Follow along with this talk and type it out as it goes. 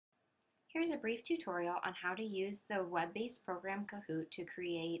Here's a brief tutorial on how to use the web-based program Kahoot to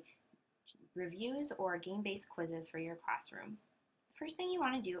create reviews or game-based quizzes for your classroom. The first thing you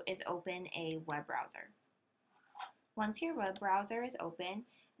want to do is open a web browser. Once your web browser is open,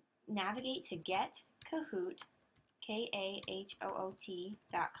 navigate to getkahoot, Kahoot.com.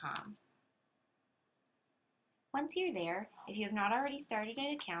 Once you're there, if you have not already started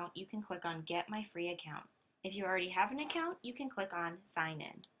an account, you can click on Get My Free Account. If you already have an account, you can click on Sign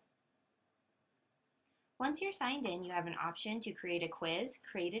In. Once you're signed in, you have an option to create a quiz,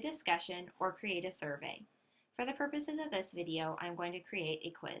 create a discussion, or create a survey. For the purposes of this video, I'm going to create a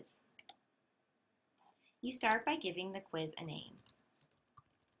quiz. You start by giving the quiz a name.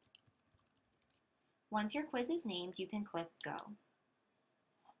 Once your quiz is named, you can click Go.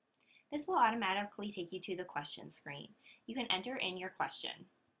 This will automatically take you to the question screen. You can enter in your question.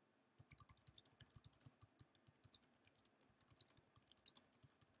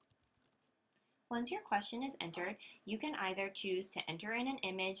 Once your question is entered, you can either choose to enter in an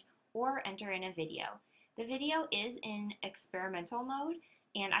image or enter in a video. The video is in experimental mode,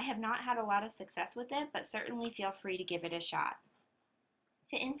 and I have not had a lot of success with it, but certainly feel free to give it a shot.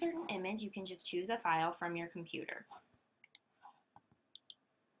 To insert an image, you can just choose a file from your computer.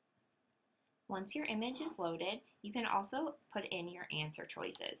 Once your image is loaded, you can also put in your answer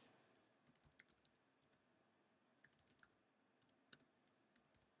choices.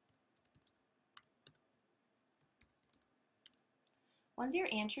 Once your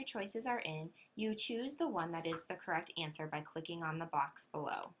answer choices are in, you choose the one that is the correct answer by clicking on the box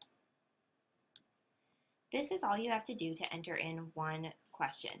below. This is all you have to do to enter in one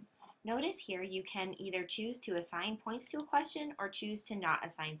question. Notice here you can either choose to assign points to a question or choose to not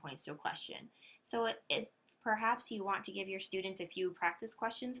assign points to a question. So if perhaps you want to give your students a few practice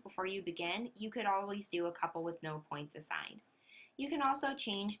questions before you begin, you could always do a couple with no points assigned. You can also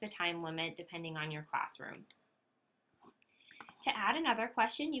change the time limit depending on your classroom. To add another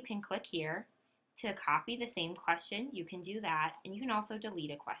question, you can click here. To copy the same question, you can do that, and you can also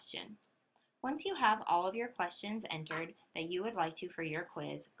delete a question. Once you have all of your questions entered that you would like to for your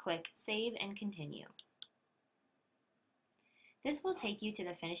quiz, click Save and Continue. This will take you to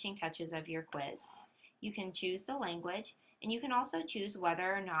the finishing touches of your quiz. You can choose the language, and you can also choose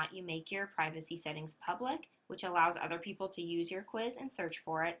whether or not you make your privacy settings public, which allows other people to use your quiz and search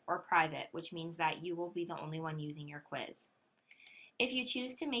for it, or private, which means that you will be the only one using your quiz. If you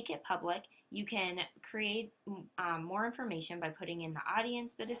choose to make it public, you can create more information by putting in the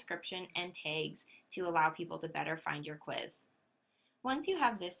audience, the description, and tags to allow people to better find your quiz. Once you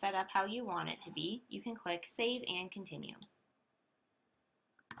have this set up how you want it to be, you can click Save and Continue.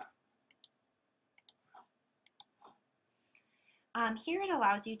 Here it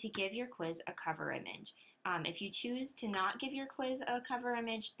allows you to give your quiz a cover image. If you choose to not give your quiz a cover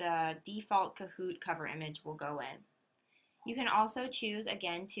image, the default Kahoot cover image will go in. You can also choose,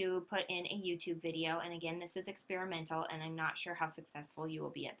 again, to put in a YouTube video, and again, this is experimental, and I'm not sure how successful you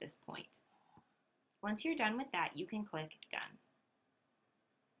will be at this point. Once you're done with that, you can click Done.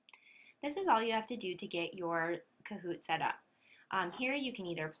 This is all you have to do to get your Kahoot set up. Here you can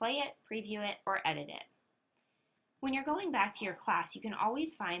either play it, preview it, or edit it. When you're going back to your class, you can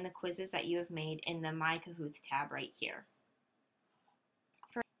always find the quizzes that you have made in the My Kahoots tab right here.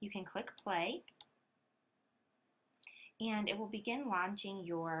 You can click Play, and it will begin launching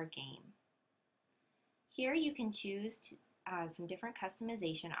your game. Here you can choose some different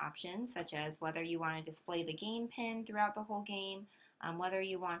customization options, such as whether you want to display the game pin throughout the whole game, whether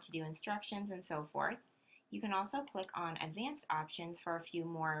you want to do instructions, and so forth. You can also click on advanced options for a few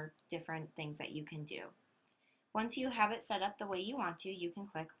more different things that you can do. Once you have it set up the way you want to, you can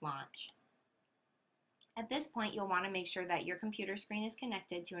click Launch. At this point, you'll want to make sure that your computer screen is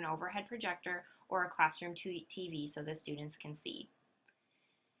connected to an overhead projector or a classroom TV so the students can see.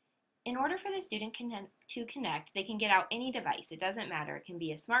 In order for the student to connect, they can get out any device. It doesn't matter. It can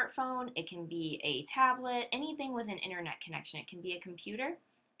be a smartphone, it can be a tablet, anything with an internet connection. It can be a computer,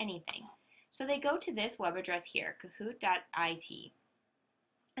 anything. So they go to this web address here, kahoot.it,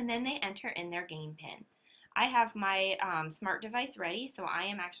 and then they enter in their game pin. I have my smart device ready, so I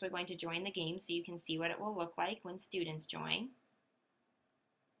am actually going to join the game so you can see what it will look like when students join.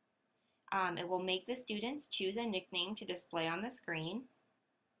 It will make the students choose a nickname to display on the screen.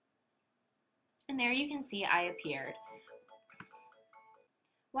 And there you can see I appeared.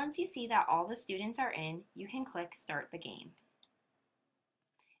 Once you see that all the students are in, you can click Start the Game.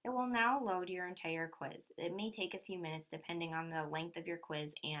 It will now load your entire quiz. It may take a few minutes depending on the length of your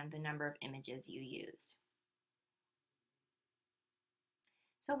quiz and the number of images you used.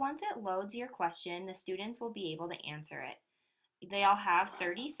 So once it loads your question, the students will be able to answer it. They all have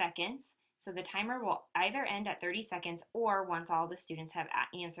 30 seconds So the timer will either end at 30 seconds or once all the students have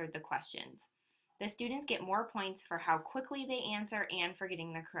answered the questions. The students get more points for how quickly they answer and for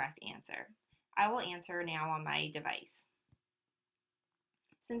getting the correct answer. I will answer now on my device.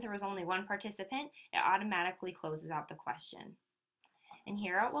 Since there was only one participant, it automatically closes out the question. And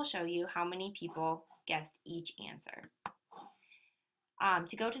here it will show you how many people guessed each answer.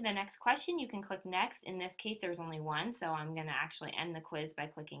 To go to the next question, you can click next. In this case, there's only one, so I'm going to actually end the quiz by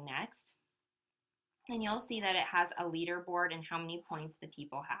clicking next. And you'll see that it has a leaderboard and how many points the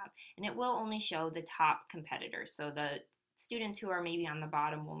people have. And it will only show the top competitors, so the students who are maybe on the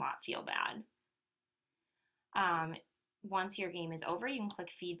bottom will not feel bad. Once your game is over, you can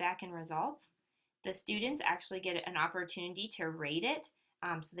click feedback and results. The students actually get an opportunity to rate it,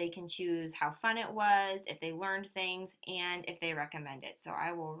 so they can choose how fun it was, if they learned things, and if they recommend it. So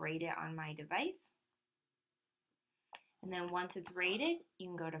I will rate it on my device. And then once it's rated, you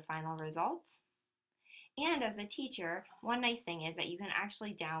can go to final results. And as a teacher, one nice thing is that you can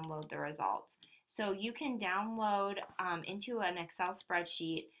actually download the results. So you can download into an Excel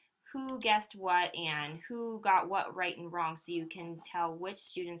spreadsheet who guessed what and who got what right and wrong, so you can tell which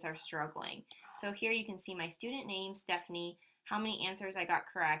students are struggling. So here you can see my student name, Stephanie, how many answers I got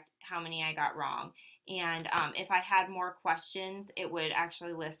correct, how many I got wrong. And if I had more questions, it would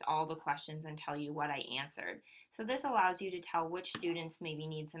actually list all the questions and tell you what I answered. So this allows you to tell which students maybe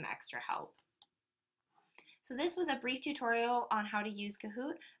need some extra help. So this was a brief tutorial on how to use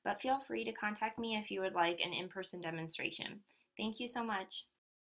Kahoot, but feel free to contact me if you would like an in-person demonstration. Thank you so much.